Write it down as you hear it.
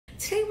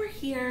today we're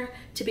here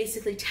to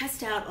basically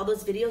test out all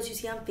those videos you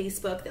see on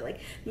Facebook that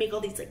like make all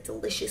these like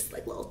delicious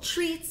like little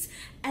treats,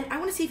 and I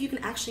want to see if you can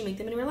actually make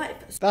them in real life.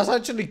 That's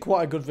actually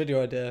quite a good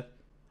video idea.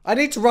 I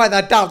need to write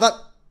that down.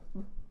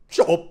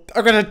 Shut up.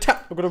 I'm gonna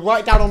write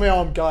it down on my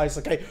arm, guys.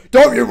 Okay,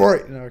 don't you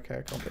worry. No, okay,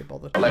 I can't be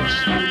bothered.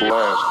 Let's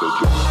blast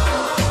it.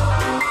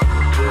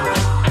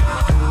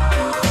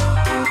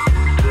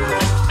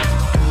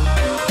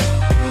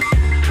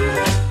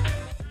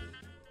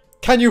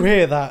 Can you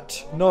hear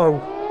that? No.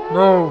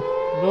 No.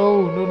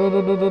 No. No. No.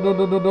 No. No. No. No.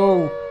 No. No.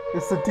 No.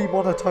 It's the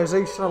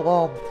demonetization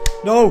alarm.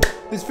 No.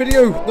 This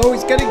video. No,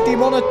 it's getting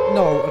demonetized.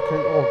 No. Okay.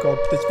 Oh god.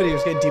 This video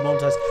is getting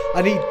demonetized.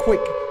 I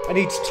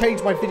need to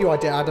change my video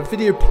idea. I had a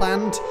video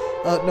planned.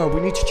 No, we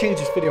need to change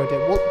this video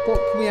idea. What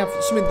can we have?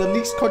 Something the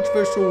least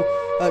controversial.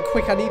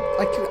 Quick. I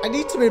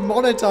need to be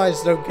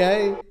monetized.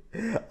 Okay.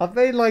 I've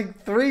made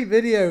like 3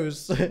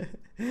 videos.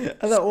 And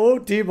they're all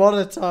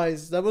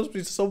demonetized. There must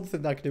be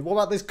something I can do. What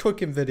about this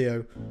cooking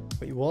video?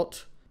 Wait,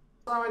 what?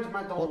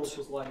 McDonald's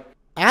was like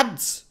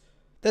ads?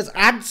 There's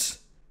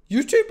ads?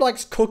 YouTube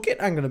likes cooking?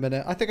 Hang on a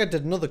minute. I think I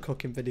did another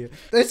cooking video.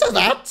 This has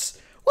ads?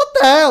 What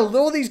the hell?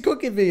 All these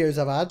cooking videos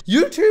have ads.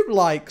 YouTube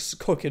likes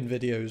cooking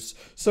videos.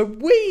 So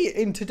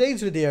in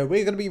today's video,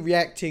 we're going to be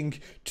reacting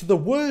to the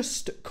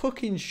worst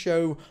cooking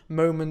show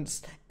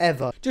moments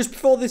ever. Just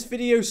before this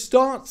video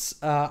starts,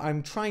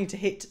 I'm trying to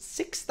hit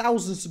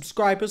 6,000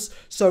 subscribers.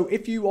 So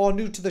if you are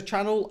new to the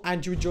channel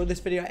and you enjoy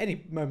this video at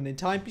any moment in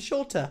time, be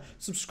sure to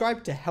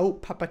subscribe to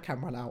help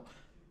HowToCameron out.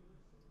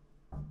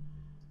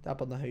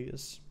 Dab on the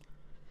haters.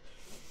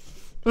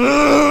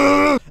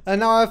 And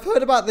now I've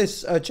heard about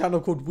this channel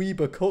called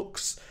Weber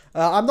Cooks.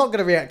 I'm not going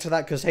to react to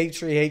that because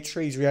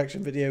H3's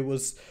reaction video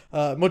was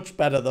much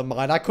better than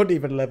mine. I couldn't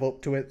even live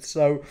up to it.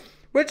 So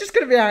we're just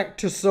going to react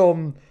to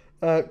some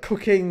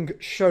cooking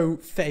show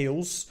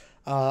fails.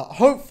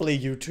 Hopefully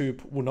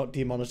YouTube will not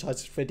demonetize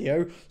this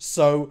video.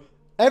 So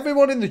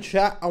everyone in the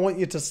chat, I want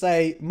you to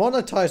say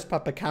monetize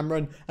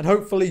HowToCameron, and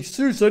hopefully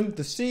Susan,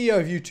 the CEO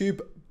of YouTube.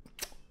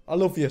 I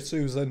love you,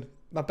 Susan.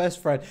 My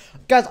best friend.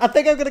 Guys, I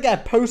think I'm going to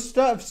get a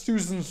poster of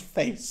Susan's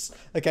face.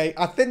 Okay,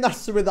 I think that's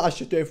something that I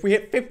should do. If we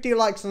hit 50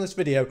 likes on this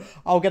video,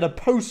 I'll get a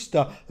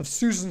poster of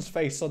Susan's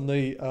face on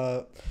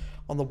the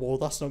wall.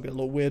 That's not going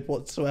to look weird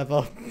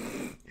whatsoever.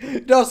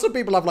 You know, some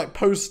people have like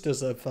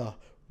posters of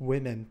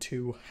women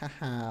to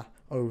haha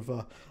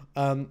over.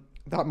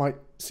 That might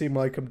seem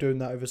like I'm doing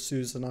that over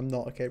Susan. I'm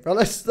not. Okay, well,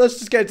 let's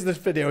just get into this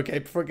video, okay,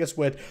 before it gets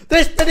weird.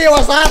 This video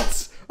has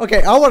ads!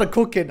 Okay, I want to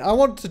cook in. I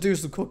want to do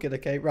some cooking,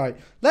 okay, right.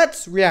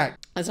 Let's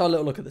react. Let's have a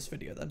little look at this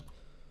video then.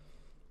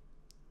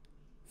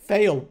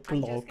 Fail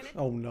blog.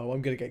 Oh no,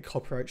 I'm going to get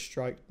copyright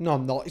strike. No,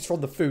 I'm not. It's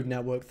from the Food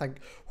Network.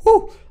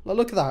 Whoo!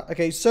 Look at that.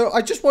 Okay, so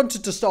I just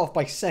wanted to start off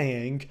by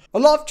saying a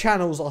lot of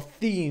channels are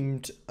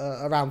themed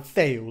around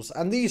fails.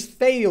 And these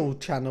fail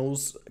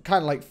channels,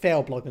 kind of like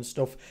Fail Blog and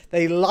stuff,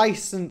 they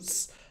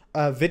license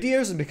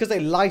videos, and because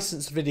they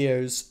license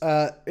videos,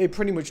 it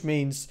pretty much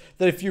means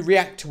that if you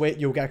react to it,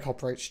 you'll get a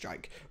copyright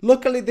strike.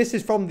 Luckily, this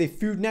is from the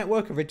Food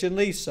Network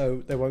originally,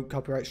 so they won't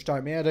copyright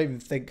strike me. I don't even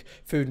think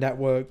Food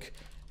Network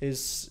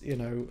is, you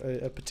know,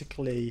 a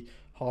particularly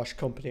harsh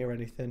company or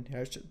anything. You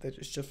know,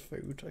 it's just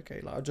food.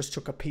 Okay, like I just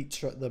took a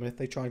pizza at them if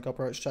they try and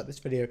copyright strike this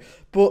video.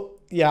 But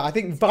yeah, I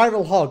think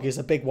Viral Hog is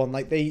a big one.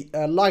 Like they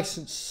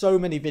license so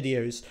many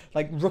videos,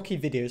 like rookie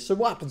videos. So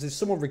what happens is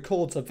someone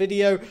records a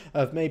video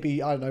of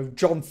maybe, I don't know,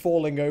 John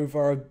falling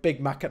over a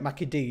Big Mac at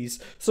Mackie D's.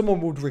 Someone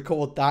would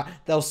record that.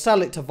 They'll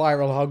sell it to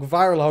Viral Hog.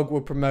 Viral Hog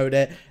will promote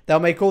it. They'll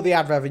make all the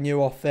ad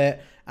revenue off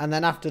it. And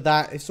then after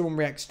that, if someone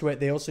reacts to it,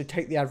 they also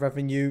take the ad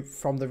revenue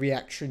from the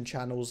reaction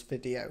channel's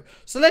video.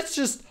 So let's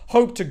just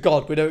hope to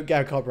God we don't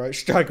get a copyright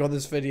strike on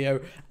this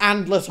video.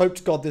 And let's hope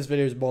to God this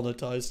video is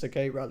monetized.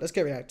 Okay, right, let's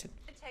get reacting.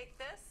 Take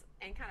this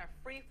and kind of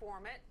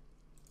freeform it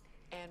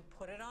and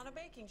put it on a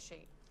baking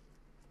sheet.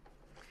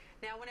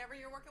 Now, whenever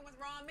you're working with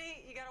raw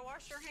meat, you got to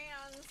wash your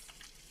hands.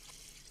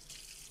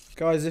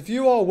 Guys, if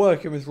you are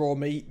working with raw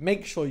meat,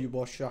 make sure you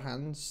wash your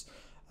hands.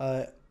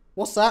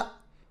 What's that?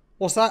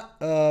 What's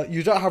that?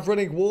 You don't have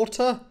running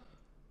water?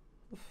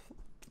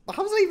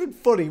 How's that even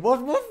funny?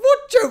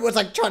 What joke was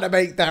I trying to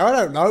make there? I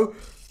don't know.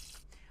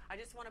 I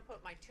just want to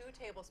put my 2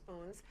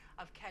 tablespoons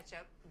of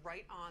ketchup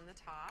right on the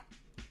top.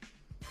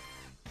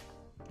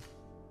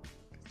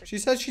 She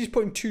says she's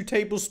putting 2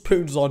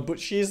 tablespoons on, but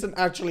she isn't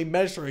actually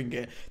measuring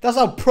it. That's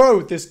how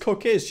pro this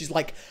cook is. She's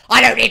like,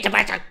 I don't need to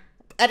measure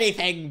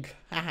anything.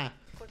 Haha.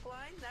 Quick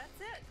line, that's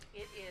it.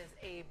 It is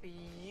a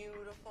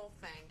beautiful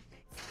thing.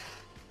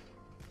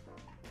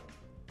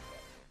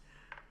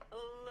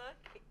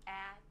 Look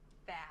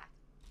at that.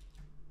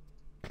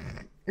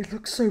 It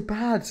looks so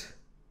bad.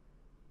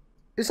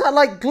 Is that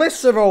like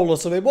glycerol or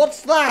something?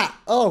 What's that?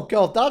 Oh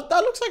god, that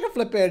looks like a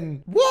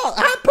flipping... What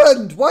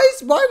happened? Why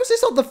was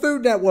this on the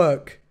Food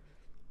Network?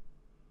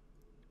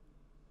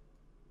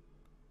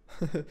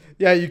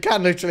 Yeah, you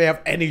can literally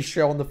have any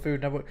show on the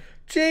Food Network.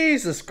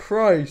 Jesus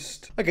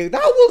Christ. Okay,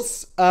 that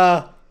was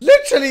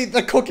Literally,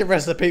 the cooking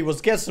recipe was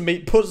get some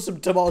meat, put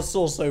some tomato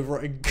sauce over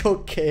it, and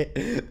cook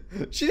it.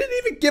 She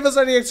didn't even give us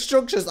any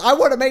instructions. I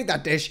want to make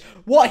that dish.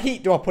 What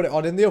heat do I put it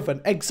on in the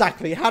oven?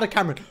 Exactly.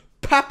 HowToCameron.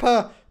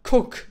 Pepper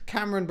cook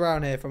Cameron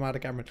Brown here from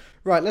HowToCameron.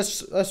 Right,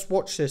 let's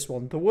watch this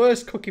one. The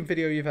worst cooking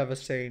video you've ever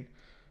seen.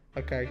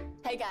 Okay.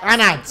 Hey guys.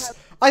 And ads.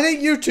 I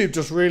think YouTube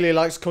just really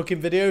likes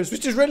cooking videos,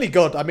 which is really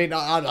good. I mean,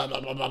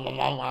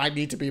 I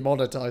need to be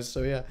monetized,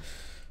 so yeah.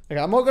 Okay,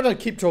 I'm not going to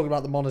keep talking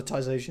about the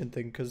monetization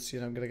thing because, you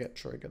know, I'm going to get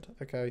triggered.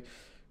 Okay.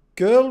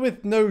 Girl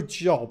with no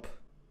job.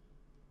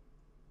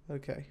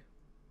 Okay.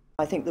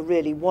 I think the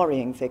really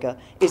worrying figure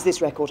is this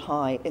record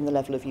high in the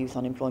level of youth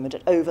unemployment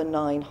at over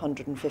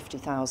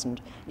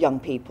 950,000 young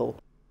people.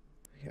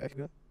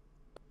 Okay.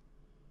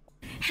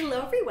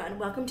 Hello everyone,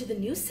 welcome to the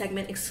new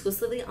segment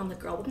exclusively on the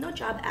Girl with No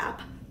Job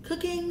app,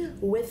 Cooking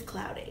with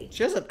Cloudy.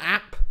 She has an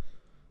app?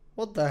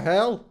 What the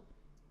hell?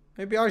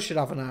 Maybe I should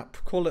have an app.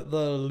 Call it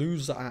the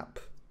Loser app.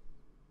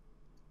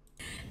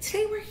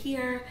 Today we're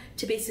here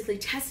to basically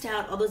test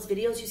out all those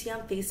videos you see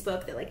on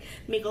Facebook that like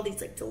make all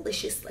these like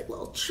delicious like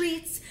little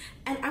treats,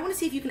 and I want to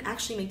see if you can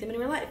actually make them in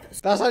real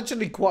life. That's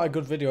actually quite a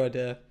good video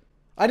idea.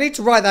 I need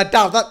to write that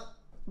down.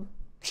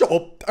 Shut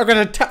up. I'm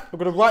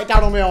gonna write it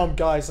down on my arm,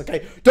 guys,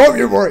 okay? Don't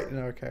you worry.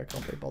 No, okay, I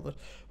can't be bothered.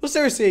 Well,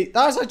 seriously,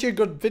 that was actually a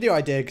good video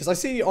idea, because I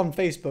see on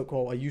Facebook,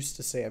 well, I used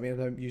to see, I mean, I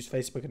don't use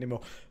Facebook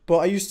anymore, but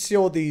I used to see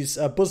all these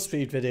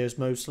BuzzFeed videos,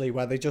 mostly,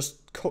 where they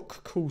just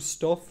cook cool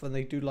stuff, and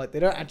they do, like, they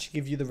don't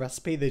actually give you the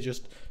recipe, they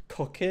just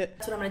cook it.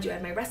 That's what I'm gonna do. I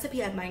have my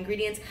recipe, I have my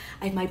ingredients,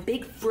 I have my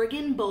big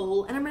friggin'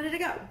 bowl, and I'm ready to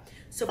go.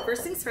 So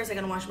first things first, I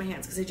gotta wash my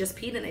hands, because I just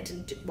peed and I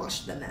didn't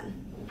wash them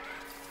then.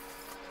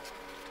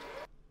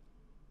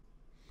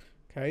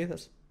 Okay,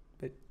 that's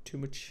a bit too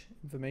much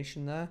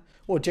information there.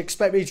 Oh, do you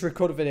expect me to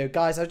record a video?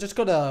 Guys, I just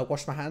gotta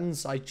wash my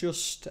hands. I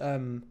just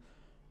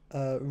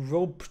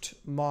rubbed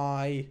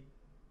my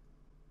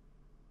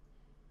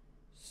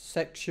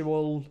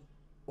sexual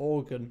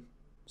organ.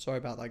 Sorry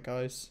about that,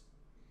 guys.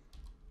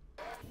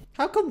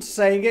 How come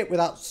saying it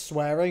without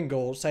swearing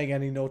or saying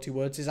any naughty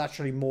words is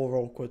actually more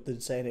awkward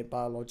than saying it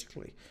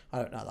biologically?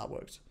 I don't know how that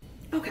works.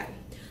 Okay,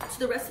 so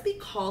the recipe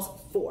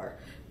calls for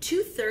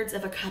 2/3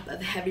 of a cup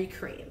of heavy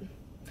cream.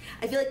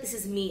 I feel like this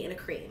is me in a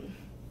cream.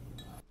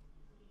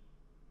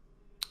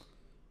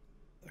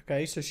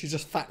 Okay, so she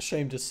just fat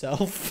shamed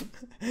herself.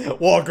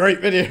 What a great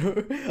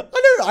video.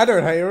 I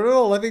don't hate her at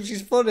all. I think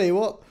she's funny.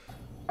 What?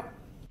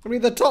 I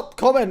mean, the top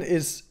comment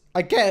is,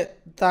 I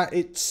get that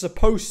it's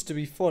supposed to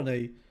be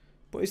funny,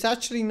 but it's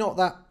actually not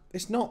that,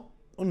 it's not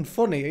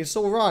unfunny. It's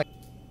alright.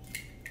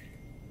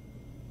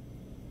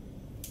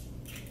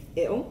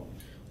 Ew.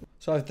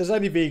 So if there's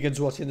any vegans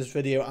watching this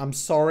video, I'm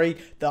sorry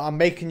that I'm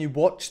making you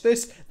watch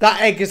this. That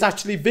egg is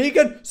actually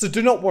vegan, so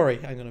do not worry.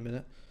 Hang on a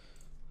minute.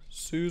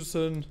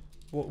 Susan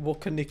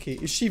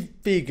Wakaniki. Is she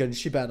vegan?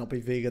 She better not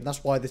be vegan.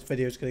 That's why this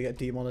video is going to get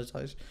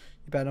demonetized.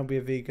 You better not be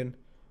a vegan.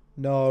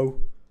 No.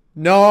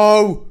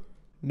 No.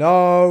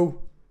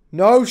 No.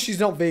 No,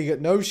 she's not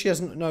vegan. No, she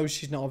hasn't. No,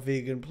 she's not a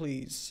vegan,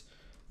 please.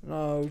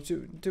 No,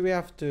 do we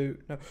have to?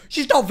 No.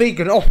 She's not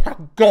vegan. Oh my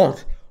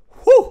god.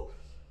 Whew.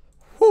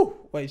 Whew.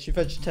 Wait, is she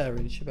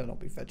vegetarian? She better not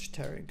be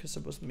vegetarian because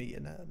there was meat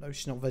in it. No,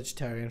 she's not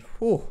vegetarian.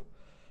 Whew.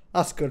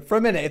 That's good. For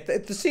a minute,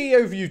 if the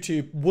CEO of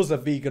YouTube was a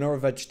vegan or a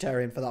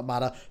vegetarian for that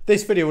matter,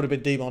 this video would have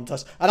been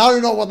demonetized. And I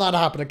do not want that to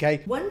happen,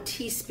 okay? 1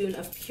 teaspoon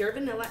of pure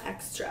vanilla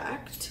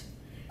extract.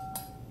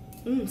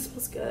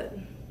 Smells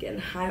good. Getting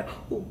high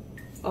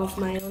off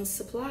my own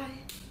supply.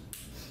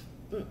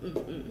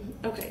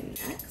 Okay,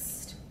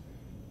 next.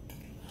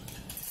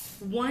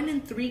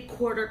 1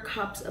 3/4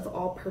 cups of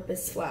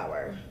all-purpose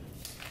flour.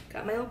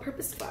 Got my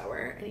all-purpose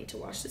flour. I need to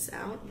wash this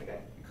out. Oh my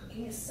god,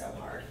 cooking is so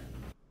hard.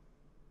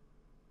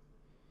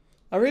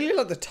 I really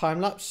like the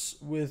time-lapse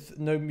with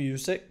no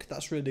music.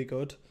 That's really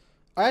good.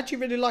 I actually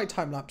really like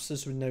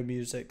time-lapses with no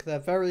music. They're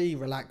very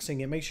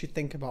relaxing. It makes you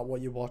think about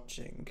what you're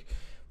watching,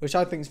 which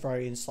I think is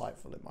very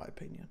insightful in my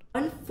opinion.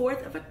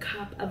 1/4 of a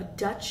cup of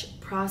Dutch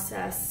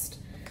processed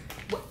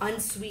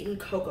unsweetened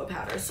cocoa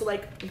powder. So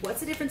like, what's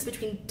the difference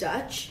between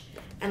Dutch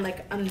and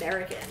like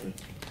American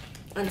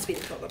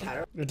unsweetened cocoa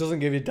powder? It doesn't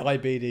give you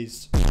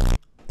diabetes.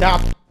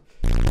 Dab!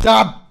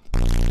 Dab!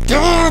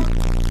 Dab!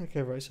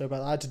 Okay, right, so about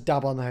that. I had to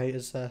dab on the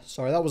haters there.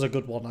 Sorry, that was a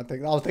good one, I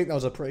think. I think that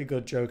was a pretty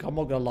good joke. I'm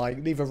not gonna lie.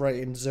 Leave a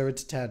rating 0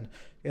 to 10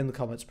 in the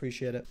comments.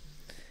 Appreciate it.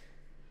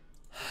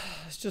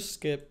 Let's just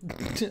skip.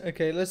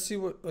 Okay, let's see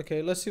what they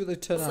turn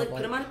Just out like like.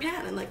 put them on a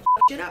pan and like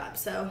shit up,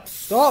 so.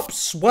 Stop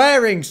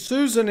swearing!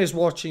 Susan is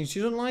watching. She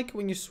doesn't like it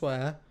when you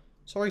swear.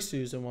 Sorry,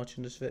 Susan,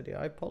 watching this video.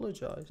 I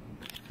apologize.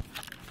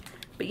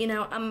 But you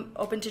know, I'm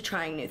open to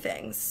trying new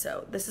things.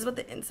 So this is what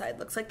the inside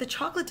looks like. The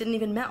chocolate didn't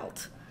even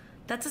melt.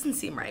 That doesn't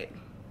seem right.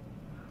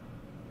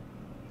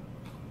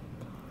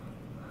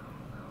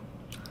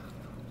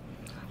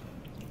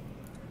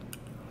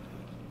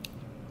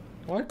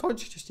 Why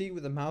can't you just eat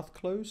with the mouth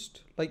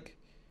closed? Like,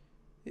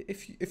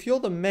 if you're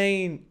the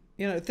main,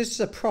 you know, if this is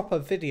a proper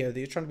video that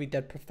you're trying to be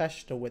dead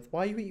professional with,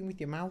 why are you eating with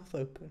your mouth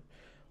open?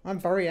 I'm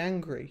very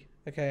angry.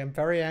 Okay, I'm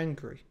very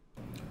angry.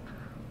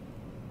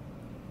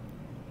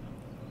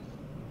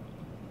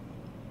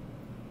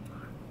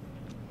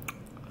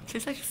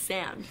 Tastes like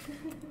sand.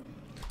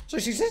 So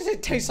she says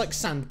it tastes like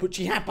sand, but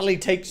she happily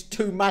takes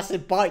 2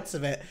 massive bites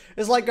of it.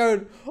 It's like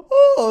going,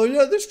 oh,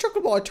 yeah, this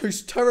chocolate bar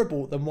tastes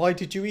terrible. Then why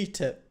did you eat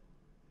it?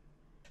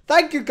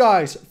 Thank you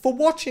guys for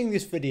watching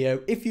this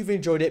video. If you've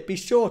enjoyed it, be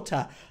sure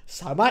to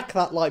smack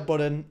that like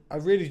button. I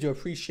really do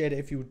appreciate it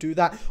if you would do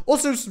that.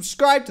 Also,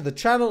 subscribe to the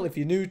channel if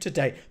you're new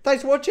today.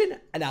 Thanks for watching,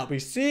 and I'll be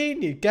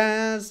seeing you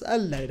guys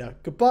later.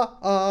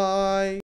 Goodbye.